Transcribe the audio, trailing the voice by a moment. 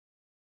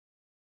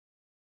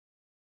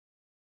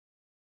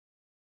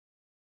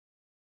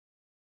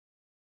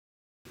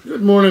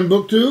Good morning,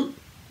 BookTube.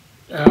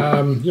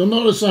 You'll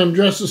notice I'm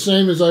dressed the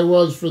same as I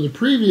was for the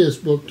previous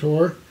book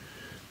tour,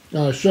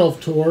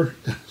 shelf tour.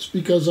 It's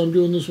because I'm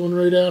doing this one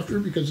right after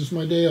because it's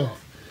my day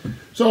off.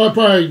 So I'll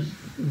probably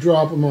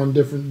drop them on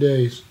different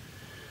days.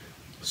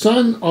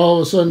 Sun all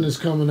of a sudden is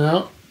coming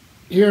out.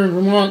 Here in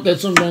Vermont, that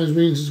sometimes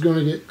means it's going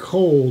to get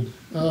cold.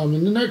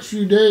 In the next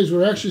few days,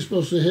 we're actually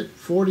supposed to hit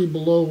 40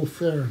 below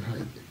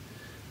Fahrenheit.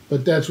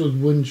 But that's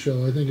with wind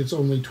chill. I think it's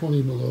only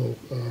 20 below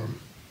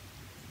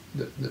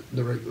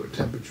the regular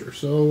temperature.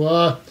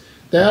 So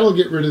that'll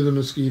get rid of the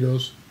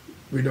mosquitoes.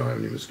 We don't have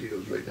any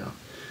mosquitoes right now.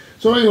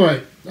 So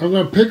anyway, I'm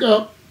going to pick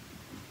up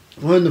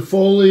on the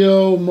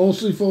folio,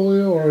 mostly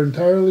folio or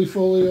entirely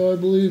folio, I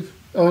believe.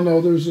 Oh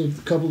no, there's a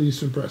couple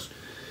Eastern Press.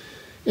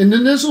 And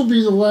then this will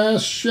be the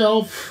last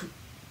shelf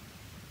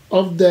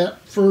of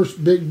that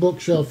first big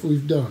bookshelf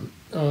we've done.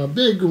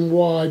 Big and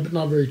wide, but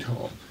not very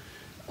tall.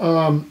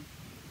 We're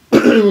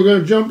going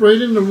to jump right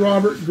into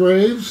Robert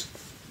Graves.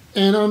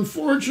 And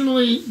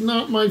unfortunately,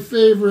 not my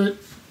favorite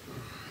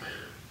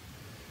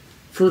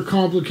for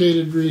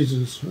complicated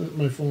reasons.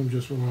 My phone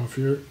just went off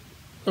here.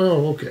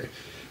 Oh, okay.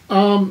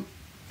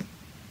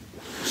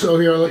 So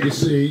here, I'll let you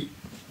see.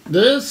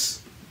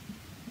 This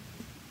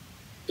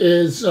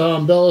is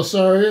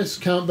Belisarius,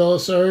 Count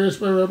Belisarius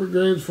by Robert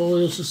Graves,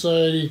 Folio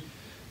Society.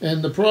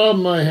 And the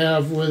problem I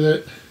have with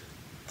it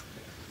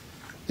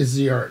is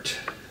the art.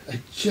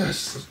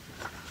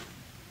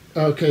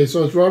 Okay,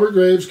 so it's Robert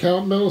Graves,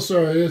 Count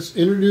Belisarius,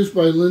 introduced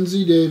by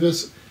Lindsay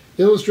Davis,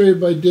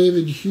 illustrated by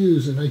David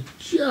Hughes, and the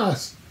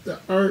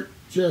art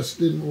just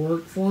didn't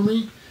work for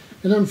me.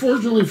 And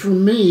unfortunately for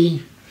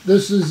me,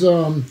 this is,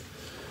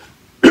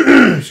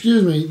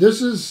 excuse me,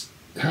 this is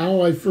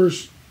how I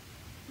first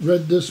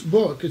read this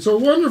book. It's a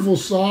wonderful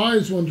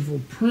size, wonderful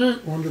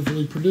print,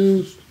 wonderfully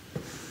produced.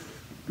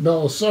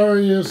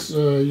 Belisarius,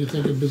 you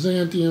think of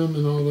Byzantium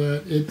and all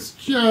that. It's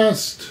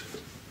just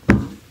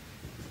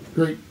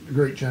great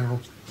general.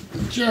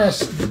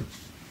 Just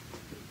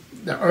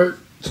the art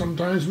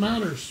sometimes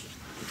matters.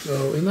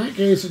 So in that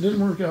case, it didn't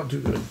work out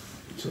too good.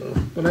 So,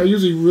 but I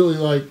usually really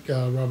like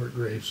Robert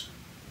Graves.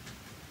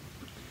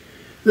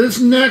 This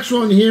next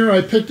one here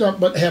I picked up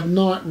but have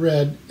not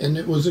read, and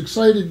it was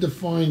excited to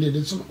find it.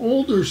 It's an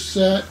older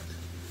set.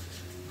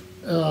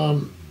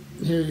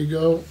 Here you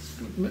go.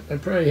 I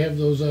probably have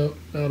those out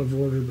of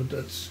order, but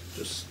that's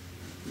just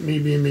me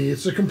being me.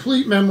 It's the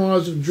Complete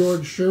Memoirs of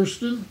George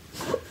Shurston.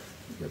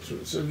 That's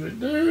what it says right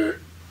there.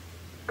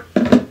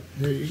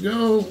 There you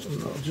go.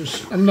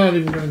 I'm not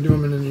even going to do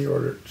them in any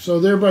order. So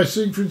they're by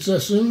Siegfried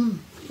Sassoon,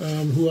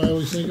 who I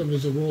always think of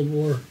as a World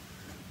War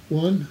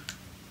I.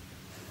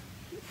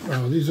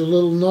 These are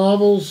little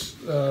novels.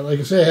 Like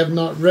I say, I have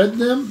not read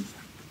them.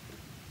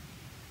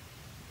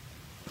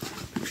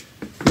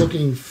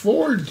 Looking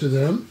forward to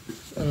them.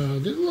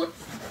 They look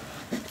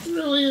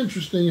really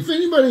interesting. If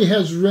anybody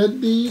has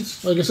read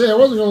these, like I say, I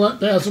wasn't going to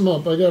pass them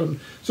up. I got them.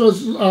 So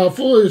it's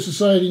Folio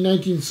Society,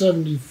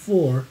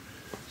 1974.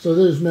 So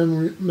there's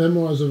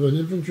Memoirs of an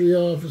Infantry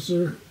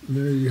Officer. And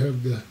there you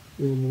have the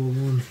World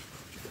War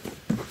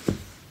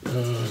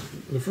I.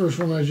 The first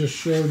one I just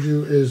showed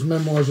you is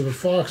Memoirs of a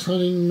Fox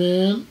Hunting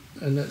Man,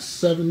 and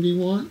that's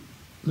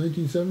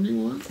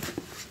 1971.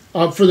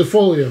 For the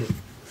folio.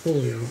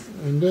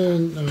 And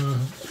then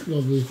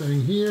lovely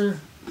thing here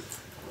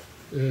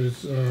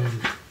is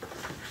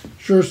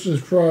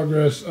Shurston's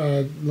Progress,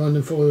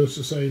 London Folio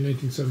Society,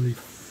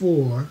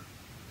 1974.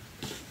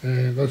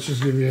 And let's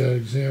just give you an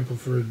example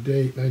for a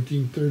date,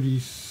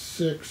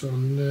 1936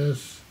 on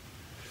this.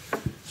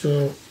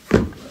 So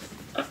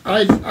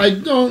I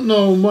don't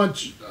know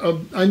much.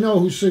 I know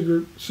who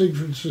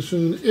Siegfried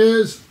Sassoon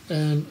is,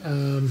 and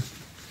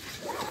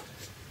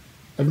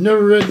I've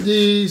never read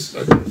these.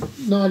 I'm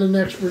not an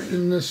expert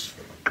in this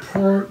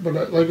part,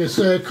 but like I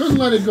said, I couldn't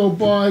let it go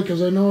by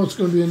because I know it's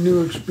going to be a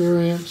new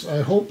experience.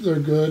 I hope they're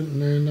good, and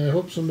then I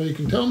hope somebody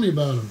can tell me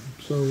about them.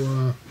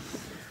 So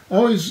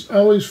always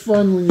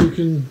fun when you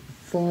can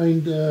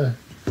find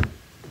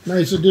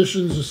nice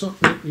editions of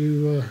something that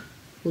you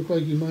look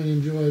like you might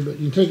enjoy, but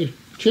you take a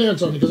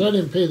chance on it because I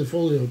didn't pay the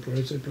folio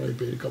price. I probably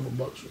paid a couple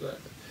bucks for that.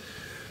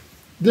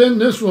 Then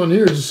this one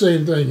here is the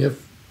same thing.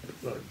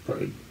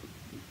 Probably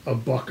a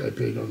buck I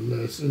paid on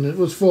this, and it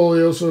was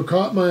folio, so it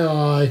caught my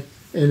eye,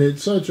 and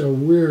it's such a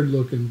weird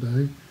looking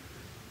thing.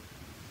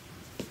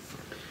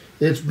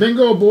 It's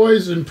Bingo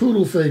Boys and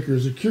Poodle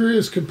Fakers, a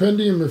curious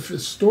compendium of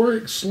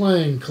historic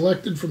slang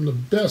collected from the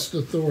best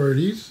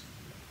authorities.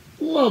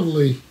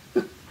 Lovely,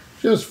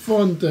 just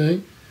fun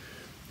thing.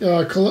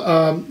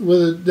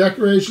 With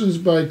decorations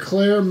by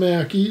Claire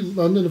Mackey,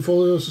 London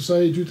Folio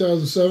Society,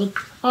 2007.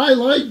 I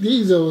like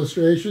these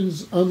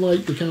illustrations,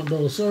 unlike the Count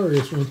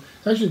Belisarius one.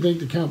 I actually think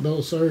the Count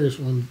Belisarius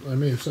one, I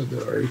may have said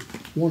that already,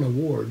 won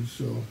awards,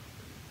 so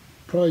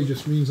probably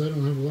just means I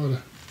don't have a lot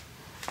of,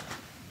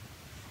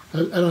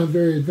 I don't have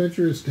very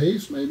adventurous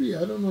taste, maybe?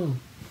 I don't know.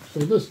 So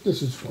this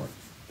is fun.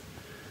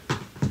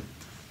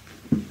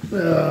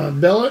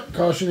 Bellet,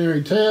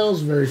 Cautionary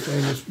Tales, very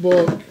famous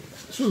book.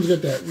 This one's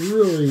got that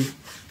really,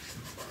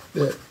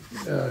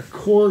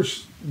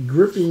 coarse,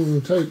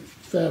 gripping type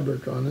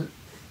fabric on it.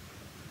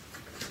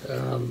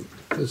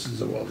 This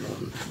is a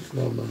well-known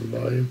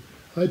volume.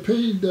 I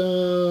paid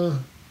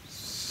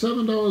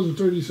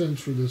 $7.30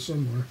 for this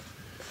somewhere.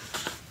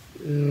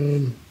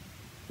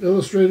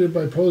 Illustrated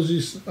by Posey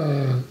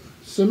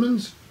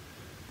Simmons,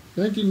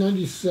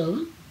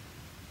 1997.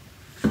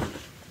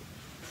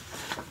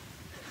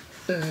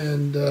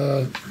 And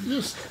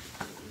just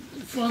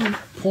fun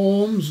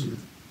poems.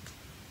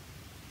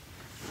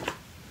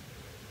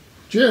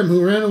 Jim,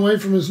 who ran away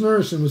from his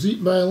nurse and was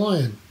eaten by a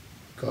lion.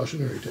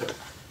 Cautionary tale.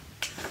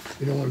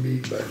 You don't want to be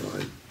eaten by a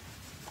lion.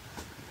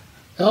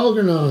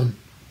 Algernon,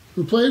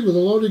 who played with a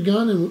loaded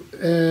gun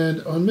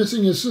and on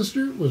missing his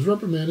sister, was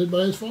reprimanded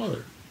by his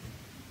father.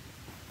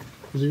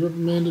 Was he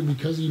reprimanded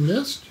because he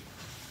missed?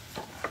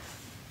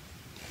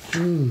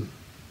 I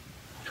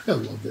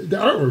love it. The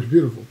artwork's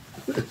beautiful.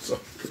 So,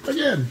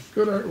 again,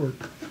 good artwork.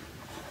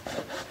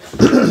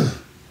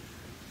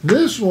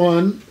 This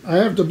one, I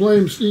have to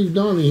blame Steve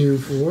Donahue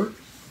for.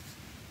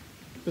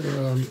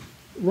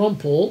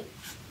 Rumpole.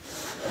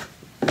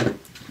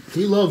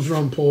 He loves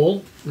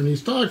Rumpole, and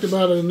he's talked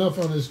about it enough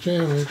on his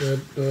channel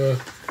that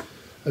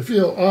I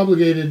feel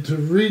obligated to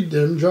read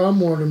them. John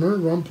Mortimer,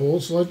 Rumpole,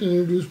 selected and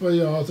introduced by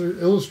the author,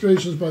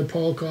 illustrations by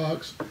Paul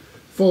Cox,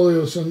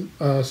 Folio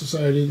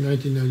Society,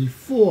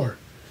 1994.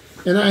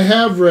 And I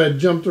have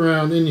jumped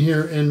around in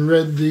here and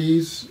read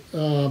these.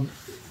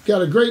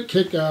 Got a great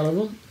kick out of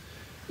them.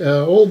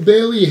 Old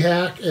Bailey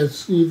hack, as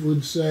Steve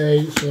would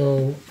say.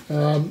 So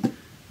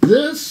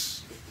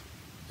this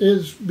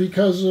is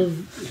because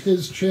of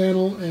his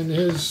channel and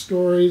his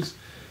stories.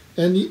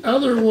 And the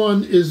other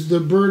one is the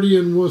Birdie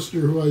and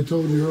Worcester, who I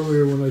told you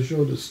earlier when I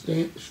showed the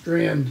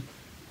Strand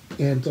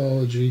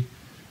anthology,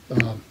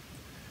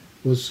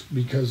 was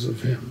because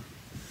of him.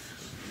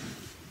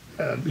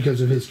 Because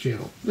of his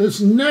channel.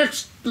 This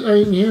next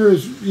thing here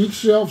is each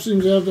shelf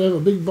seems to have a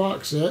big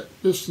box set.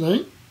 This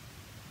thing.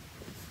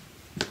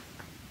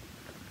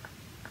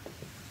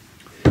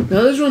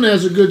 Now this one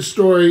has a good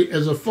story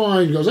as a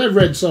find because I've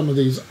read some of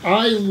these.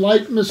 I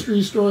like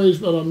mystery stories,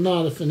 but I'm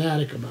not a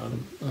fanatic about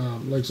them,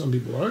 like some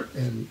people are,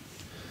 and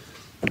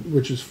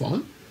which is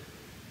fun.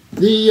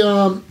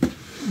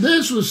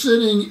 This was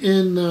sitting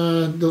in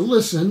the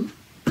Listen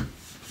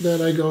that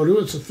I go to.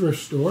 It's a thrift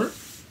store.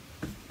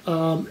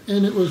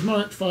 And it was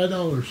marked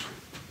 $5,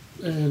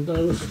 and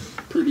I was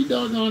pretty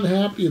doggone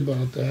happy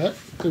about that.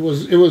 It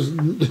was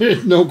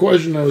no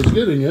question I was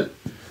getting it.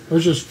 I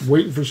was just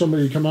waiting for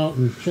somebody to come out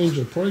and change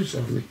the price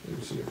on me. Let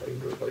me see if I can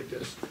do it like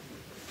this.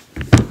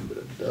 A bit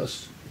of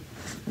dust.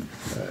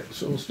 All right,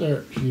 so we'll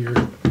start here.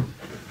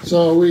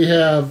 So we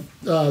have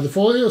the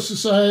Folio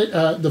Society,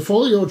 the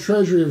Folio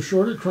Treasury of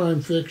Shorter Crime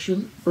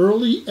Fiction,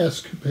 Early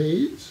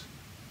Escapades.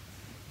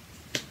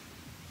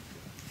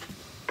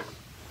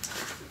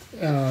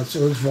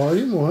 So it's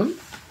volume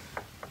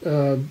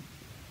 1.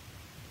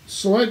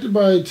 Selected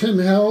by Tim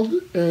Held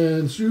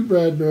and Sue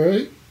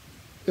Bradbury.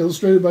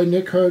 Illustrated by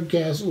Nick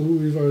Hardcastle, who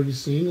we've already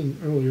seen in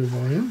earlier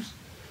volumes.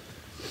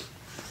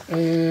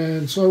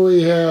 And so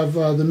we have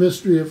The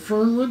Mystery of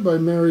Fernwood by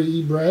Mary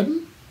E.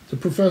 Braddon. The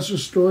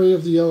Professor's Story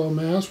of the Yellow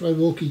Mask by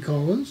Wilkie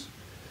Collins.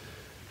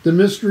 The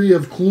Mystery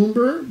of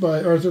Cloomber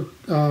by Arthur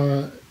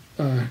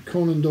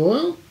Conan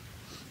Doyle.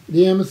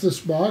 The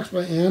Amethyst Box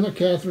by Anna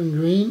Catherine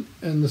Green,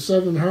 and The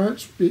Seven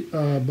Hearts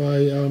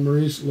by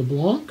Maurice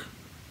LeBlanc.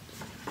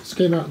 This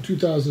came out in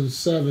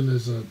 2007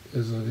 as an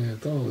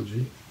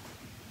anthology.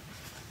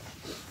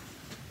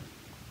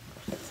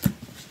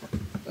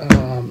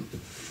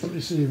 Let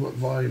me see what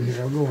volume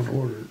here. I'll go in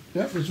order.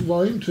 Yep, it's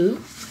volume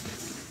 2.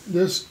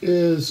 This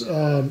is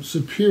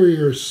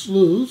Superior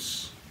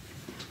Sleuths.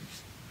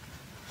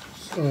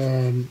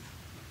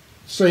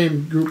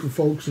 Same group of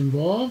folks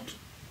involved.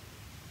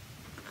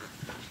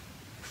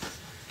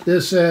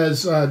 This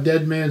has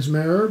Dead Man's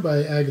Mirror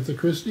by Agatha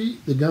Christie,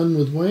 The Gun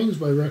with Wings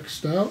by Rex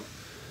Stout,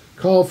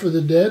 Call for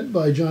the Dead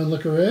by John le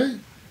Carré,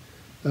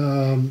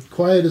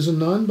 Quiet as a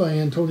Nun by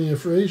Antonia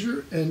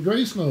Fraser, and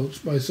Grace Notes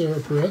by Sarah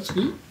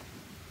Paretsky.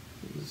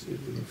 Let's see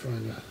if we can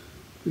find at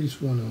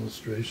least one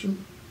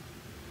illustration.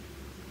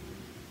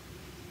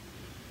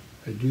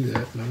 I do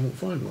that and I won't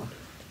find one.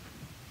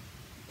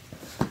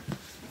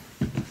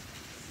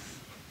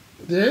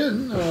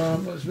 Then,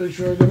 let's make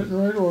sure I get it in the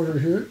right order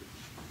here.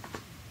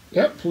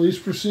 Yep, Police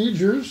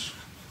Procedures.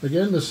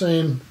 Again, the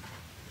same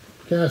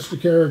cast of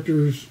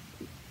characters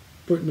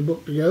putting the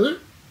book together.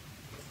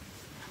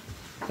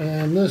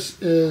 And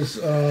this is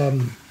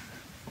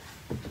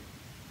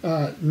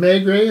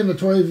Maigret and the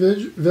Toy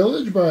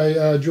Village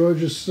by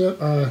Georgia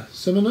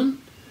Simenon,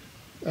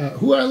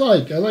 who I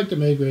like. I like the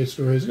Maigret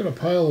story. He's got a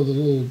pile of the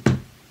little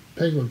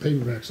Penguin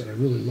paperbacks that I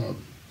really love.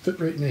 Fit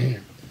right in the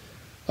hand.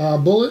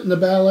 Bullet and the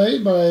Ballet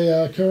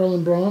by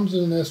Carolyn Brahms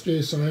and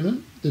S.J.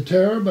 Simon. The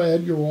Terror by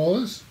Edgar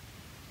Wallace.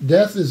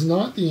 Death is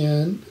Not the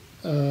End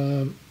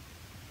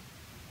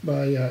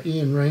by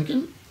Ian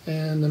Rankin.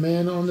 And The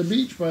Man on the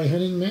Beach by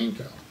Henning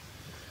Mankell.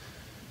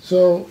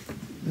 So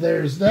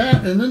there's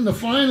that. And then the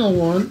final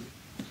one.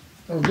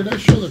 Oh, did I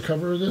show the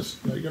cover of this?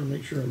 I got to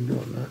make sure I'm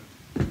doing that.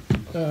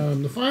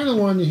 The final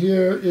one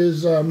here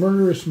is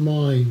Murderous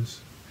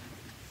Minds.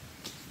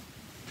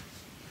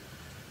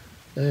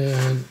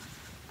 And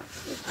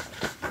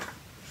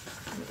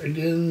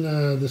again,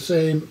 the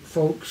same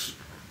folks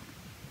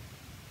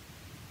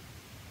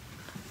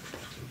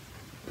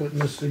putting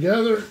this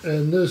together.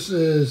 And this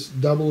is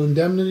Double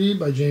Indemnity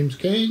by James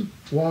Cain.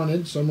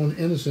 Wanted, Someone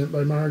Innocent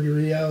by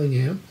Marguerite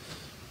Allingham.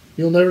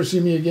 You'll Never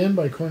See Me Again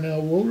by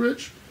Cornell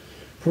Woolrich.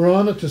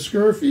 Piranha to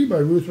Scurfy by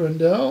Ruth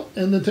Rendell.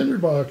 And The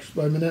Tinderbox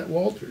by Minette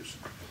Walters.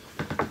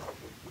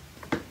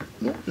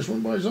 Nope, just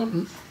went by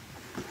something.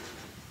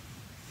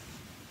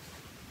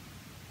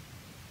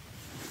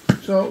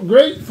 So,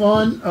 great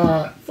fun.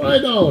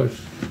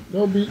 $5.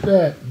 Go beat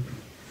that.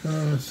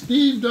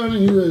 Steve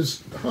Donahue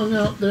has hung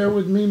out there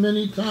with me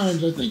many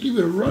times. I think he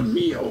would have run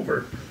me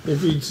over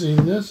if he'd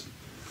seen this.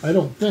 I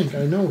don't think.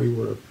 I know he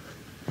would have.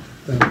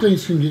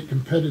 Things can get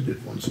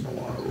competitive once in a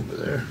while over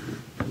there.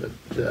 But,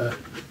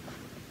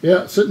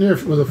 yeah, sitting there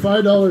with a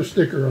 $5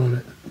 sticker on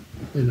it.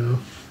 You know,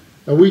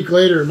 a week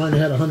later it might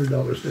have had a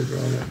 $100 sticker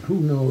on it. Who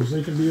knows?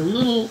 They can be a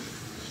little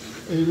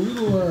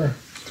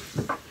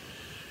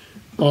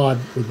odd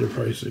with their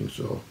pricing.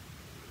 So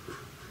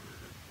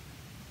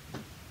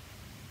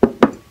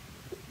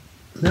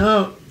now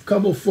a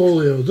couple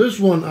folios. This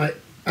one a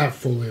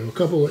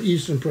couple of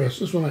Eastern Press.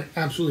 This one I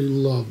absolutely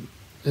love,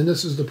 and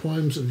this is the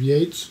Poems of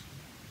Yeats,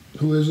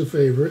 who is a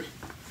favorite.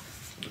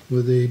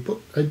 With a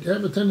book, I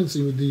have a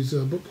tendency with these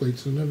book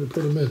plates to never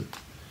put them in.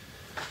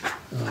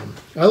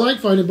 I like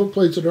finding book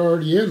plates that are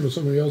already in with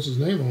somebody else's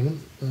name on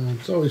them.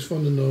 It's always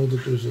fun to know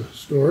that there's a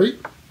story.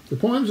 The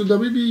Poems of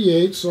W.B.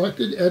 Yeats,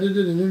 selected,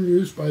 edited, and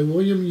introduced by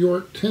William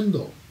York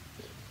Tyndall.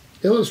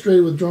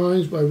 Illustrated with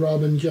drawings by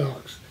Robin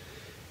Jacques.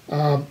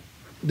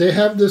 They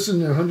have this in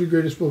their 100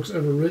 Greatest Books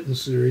Ever Written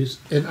series,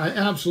 and I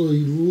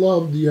absolutely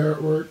love the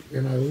artwork,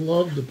 and I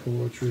love the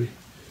poetry.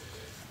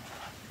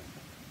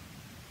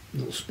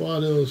 Little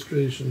spot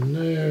illustration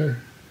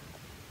there.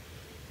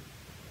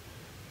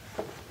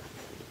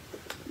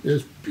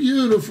 There's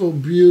beautiful,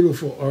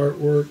 beautiful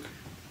artwork.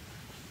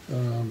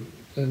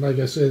 And like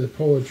I say, the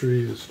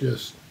poetry is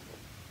just...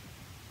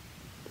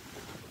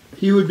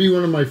 He would be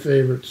one of my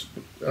favorites,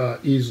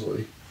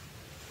 easily.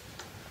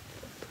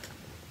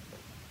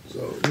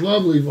 So,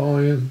 lovely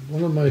volume.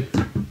 One of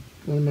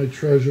my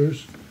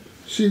treasures.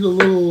 See the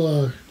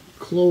little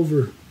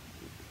clover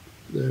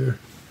there.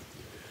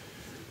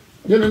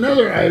 Then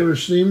another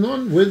Irish themed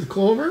one with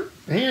clover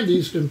and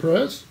Eastern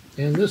Press.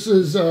 And this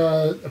is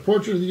a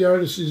portrait of the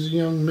artist as a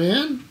young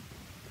man.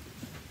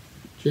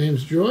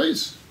 James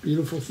Joyce.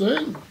 Beautiful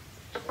thing.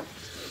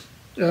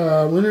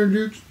 With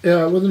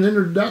an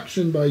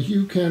introduction by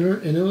Hugh Kenner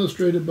and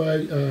illustrated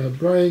by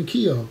Brian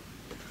Keogh.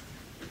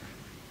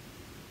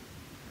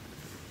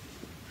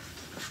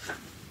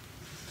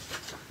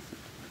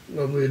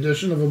 Lovely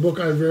edition of a book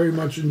I very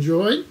much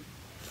enjoyed.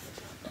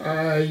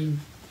 I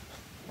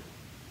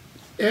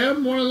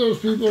am one of those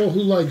people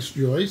who likes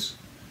Joyce,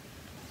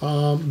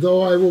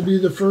 though I will be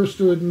the first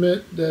to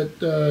admit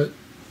that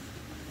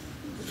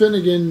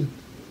Finnegan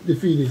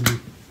defeated me.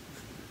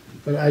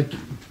 But I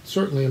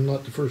certainly am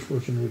not the first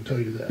person who would tell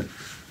you that.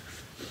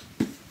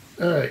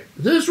 All right,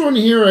 this one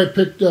here I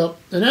picked up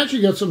and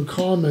actually got some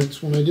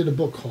comments when I did a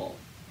book haul.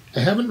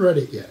 I haven't read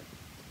it yet.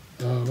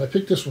 I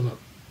picked this one up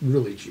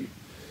really cheap.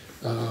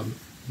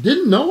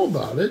 Didn't know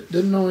about it,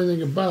 didn't know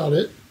anything about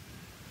it,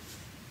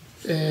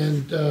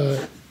 and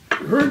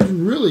heard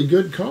really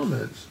good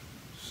comments.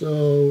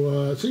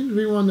 So it seems to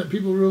be one that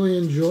people really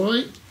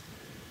enjoy.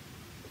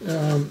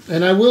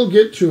 And I will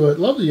get to it.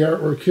 Love the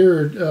artwork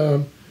here.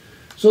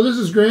 So this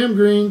is Graham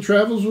Greene,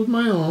 Travels with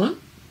My Aunt,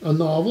 a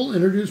novel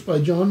introduced by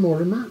John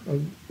Mortimer,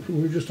 who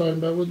we were just talking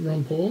about with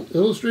Rumpole,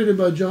 illustrated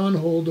by John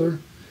Holder.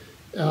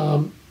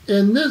 And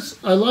this,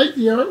 I like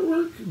the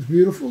artwork. It's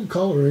beautiful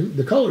coloring.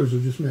 The colors are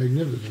just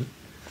magnificent.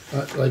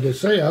 Like I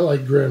say, I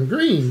like Graham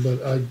Greene,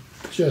 but I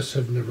just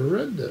have never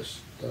read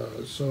this.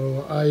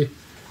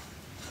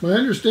 My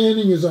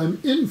understanding is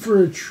I'm in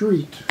for a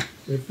treat.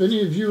 If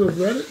any of you have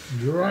read it,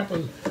 drop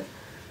a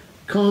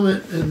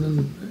comment and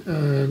then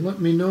let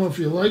me know if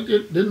you liked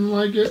it, didn't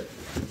like it,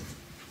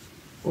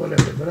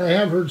 whatever. But I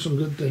have heard some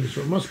good things, so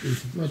it must be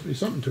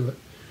something to it.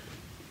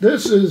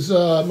 This is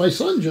my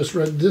son just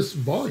read this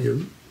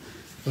volume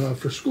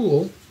for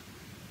school.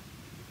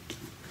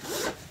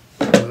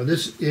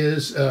 This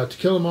is To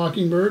Kill a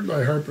Mockingbird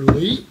by Harper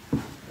Lee.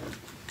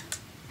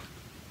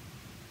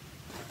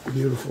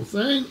 Beautiful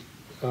thing.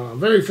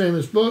 Very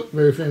famous book,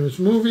 very famous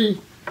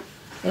movie.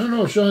 I don't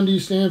know if Sean D.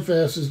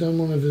 Standfast has done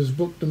one of his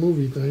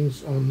book-to-movie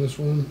things on this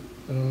one.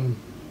 I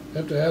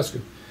have to ask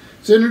him.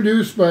 It's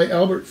introduced by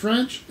Albert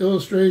French,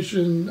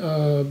 illustration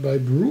by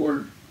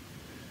Brewer.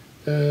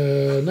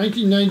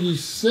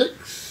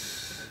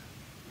 1996.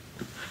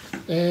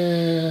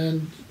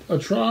 And a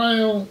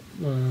trial.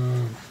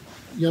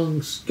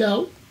 Young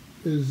Scout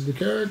is the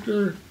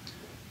character.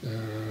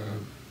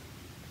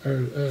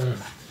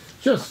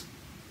 Just,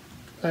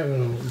 I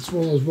don't know. It's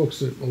one of those books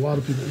that a lot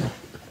of people know.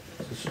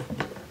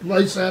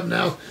 Lights have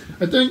now.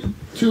 I think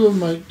two of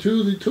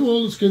the two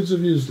oldest kids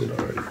have used it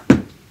already.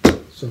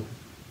 So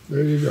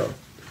there you go.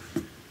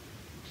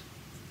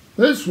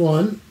 This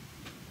one,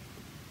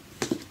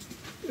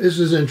 this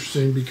is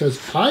interesting because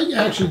I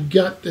actually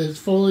got this.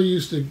 Foley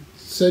used to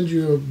send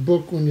you a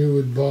book when you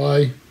would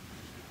buy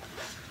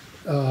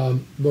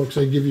books.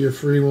 They'd give you a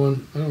free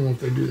one. I don't know if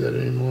they do that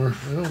anymore.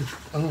 I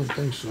don't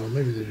think so.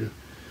 Maybe they do.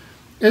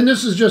 And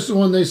this is just the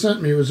one they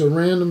sent me. It was a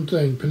random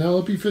thing.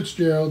 Penelope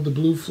Fitzgerald, The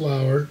Blue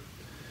Flower.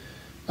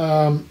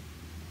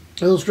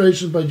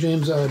 Illustrations by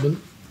James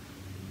Albin.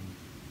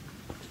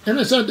 And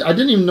I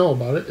didn't even know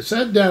about it. I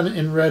sat down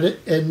and read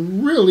it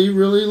and really,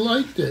 really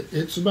liked it.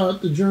 It's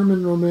about the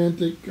German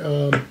romantic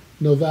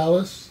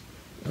Novalis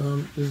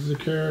is the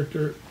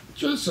character.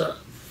 Just a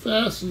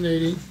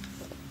fascinating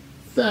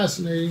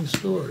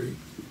story.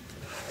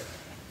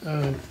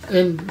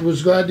 And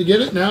was glad to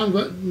get it. Now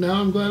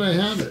I'm glad I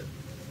have it.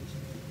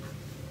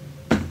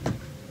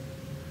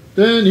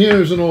 Then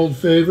here's an old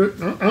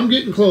favorite. I'm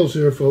getting close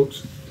here,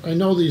 folks. I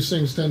know these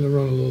things tend to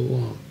run a little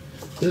long.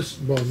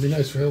 Well, it'd be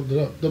nice if I held it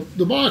up.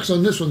 The box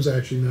on this one's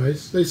actually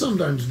nice. They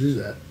sometimes do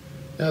that.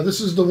 Now, this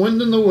is The Wind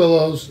in the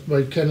Willows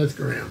by Kenneth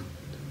Grahame.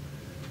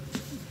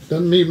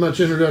 Doesn't need much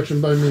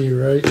introduction by me,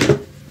 right?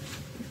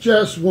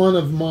 Just one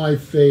of my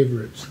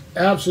favorites.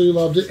 Absolutely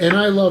loved it. And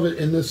I love it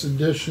in this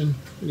edition,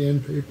 the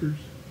end papers.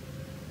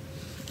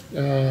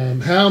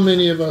 How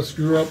many of us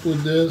grew up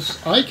with this?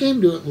 I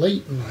came to it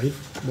late in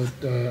life,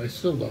 but I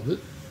still love it.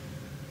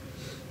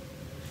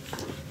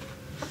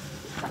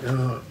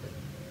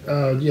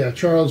 Yeah,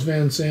 Charles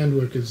Van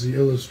Sandwyck is the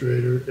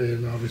illustrator,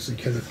 and obviously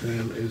Kenneth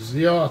Grahame is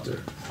the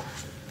author.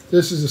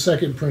 This is the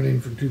second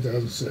printing from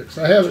 2006.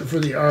 I have it for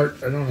the art.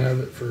 I don't have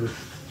it for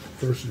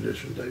first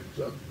edition type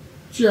stuff.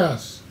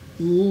 Just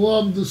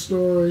love the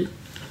story.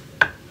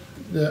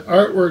 The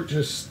artwork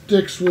just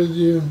sticks with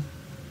you.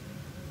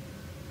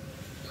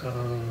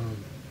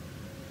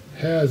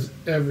 Has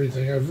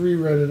everything. I've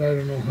reread it I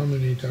don't know how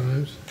many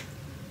times.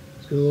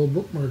 It's got a little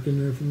bookmark in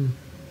there from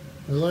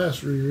my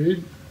last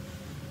reread.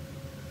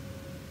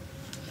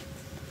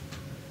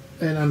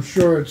 And I'm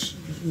sure it's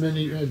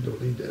many. I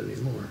don't need that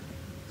anymore.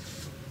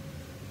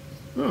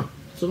 Oh,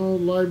 it's an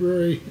old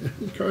library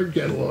card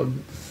catalog.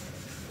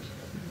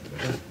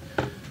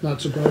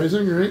 Not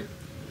surprising, right?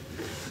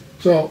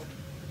 So,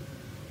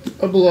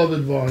 a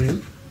beloved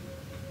volume.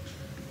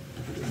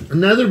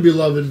 Another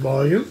beloved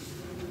volume.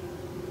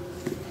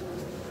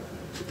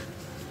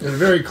 And a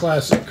very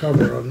classic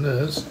cover on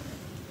this.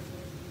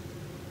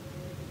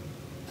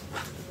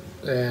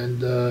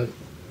 And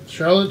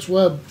Charlotte's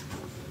Web.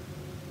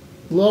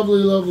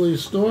 Lovely, lovely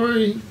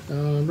story.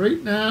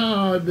 Right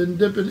now, I've been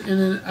dipping in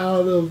and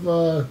out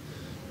of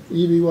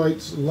E.B.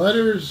 White's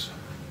letters.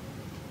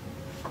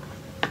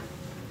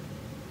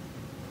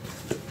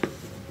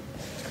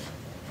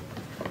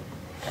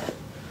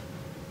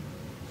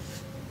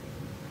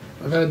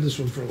 I've had this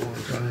one for a long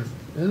time.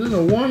 And then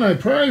the one I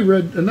probably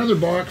read, another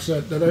box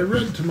set that I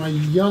read to my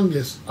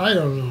youngest, I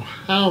don't know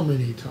how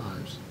many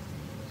times.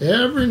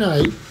 Every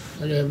night.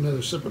 I gotta have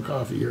another sip of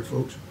coffee here,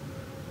 folks.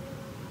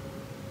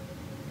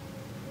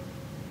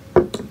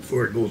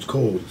 Before it goes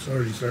cold. It's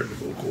already starting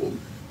to go cold.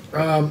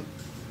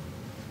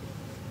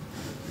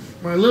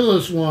 My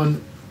littlest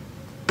one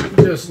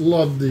just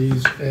loved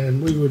these,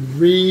 and we would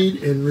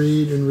read and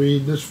read and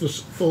read. This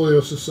Folio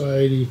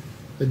Society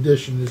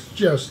edition is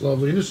just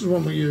lovely. And this is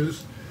one we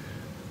use.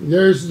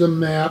 There's the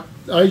map.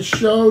 I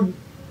showed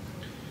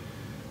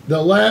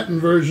the Latin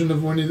version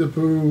of Winnie the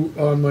Pooh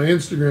on my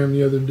Instagram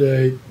the other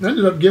day. I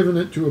ended up giving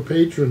it to a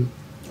patron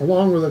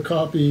along with a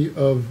copy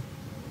of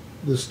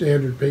the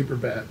standard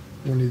paperback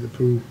Winnie the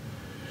Pooh.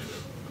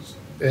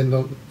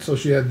 And so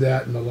she had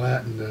that in the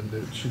Latin,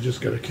 and she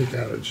just got a kick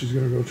out of it. She's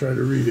going to go try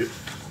to read it.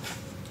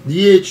 The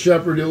E.H.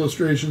 Shepard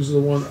illustrations are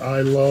the one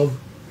I love,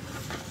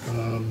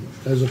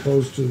 as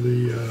opposed to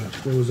the,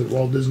 what was it,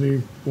 Walt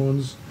Disney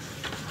ones.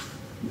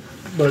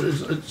 But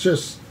it's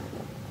just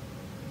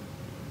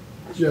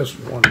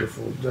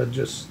wonderful.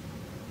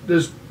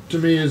 This to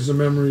me is the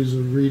memories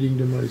of reading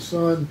to my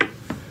son.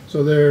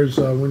 So there's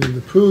Winnie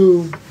the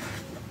Pooh.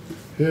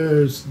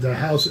 Here's the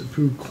House at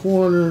Pooh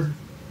Corner.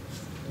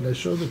 Did I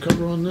show the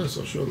cover on this?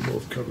 I'll show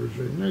both covers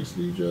right next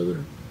to each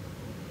other.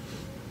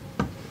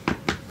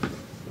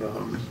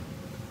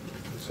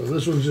 So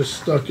this one's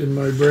just stuck in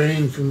my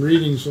brain from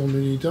reading so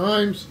many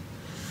times.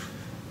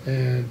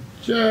 And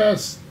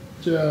just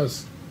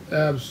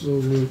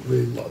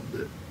absolutely loved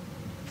it.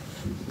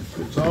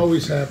 It's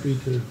always happy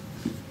to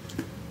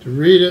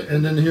read it.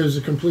 And then here's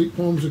the complete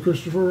poems of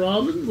Christopher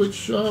Robin,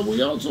 which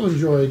we also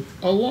enjoyed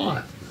a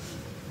lot.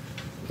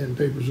 And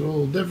paper's a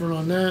little different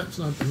on that. It's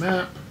not the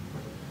map.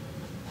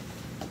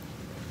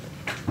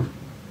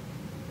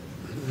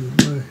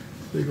 My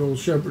big old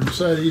Shepherd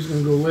decided he's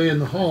going to go lay in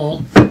the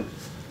hall.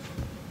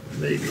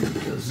 Maybe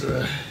because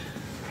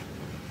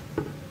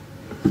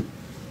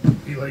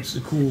he likes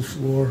the cool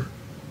floor.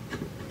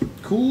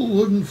 Cool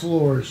wooden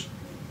floors.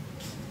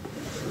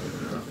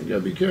 You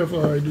gotta be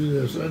careful how I do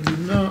this. I do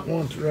not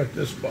want to wreck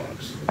this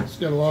box. It's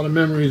got a lot of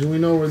memories, and we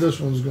know where this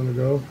one's going to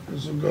go.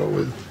 This will go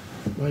with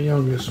my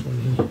youngest when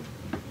he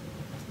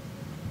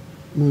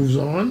moves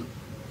on.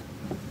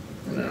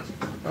 Yeah.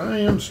 I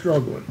am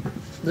struggling.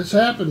 This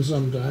happens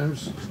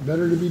sometimes.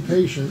 Better to be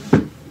patient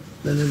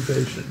than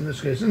impatient in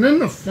this case. And then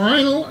the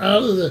final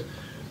out of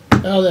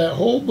that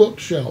whole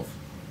bookshelf.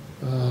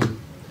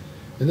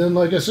 And then,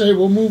 like I say,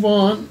 we'll move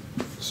on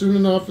soon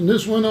enough. And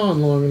this went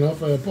on long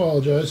enough. I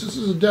apologize. This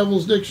is a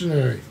Devil's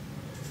Dictionary.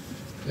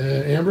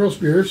 Ambrose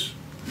Bierce.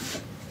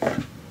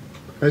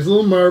 Nice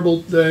little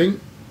marbled thing.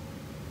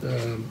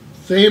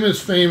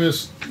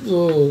 Famous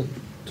little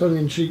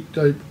tongue-in-cheek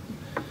type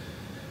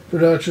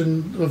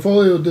production.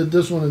 Folio did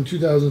this one in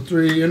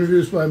 2003.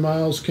 Introduced by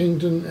Miles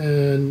Kington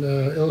and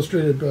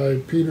illustrated by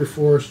Peter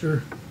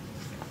Forster.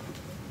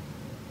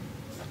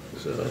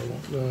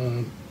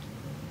 So,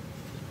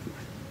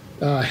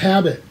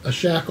 Habit, a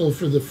shackle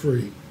for the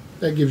free.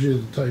 That gives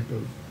you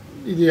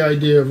the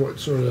idea of what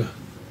sort of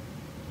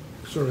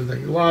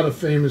thing. A lot of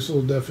famous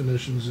little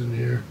definitions in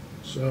here.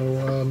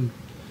 So,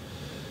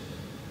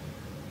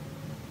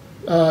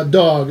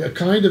 dog, a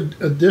kind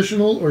of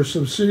additional or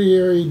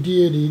subsidiary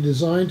deity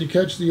designed to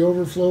catch the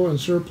overflow and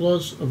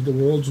surplus of the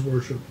world's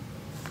worship.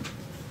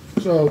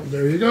 So,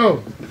 there you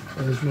go.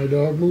 As my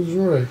dog moves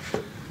away.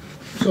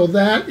 So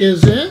that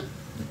is it.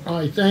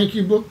 I thank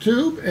you,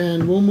 BookTube,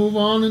 and we'll move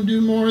on and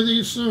do more of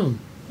these soon.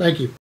 Thank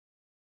you.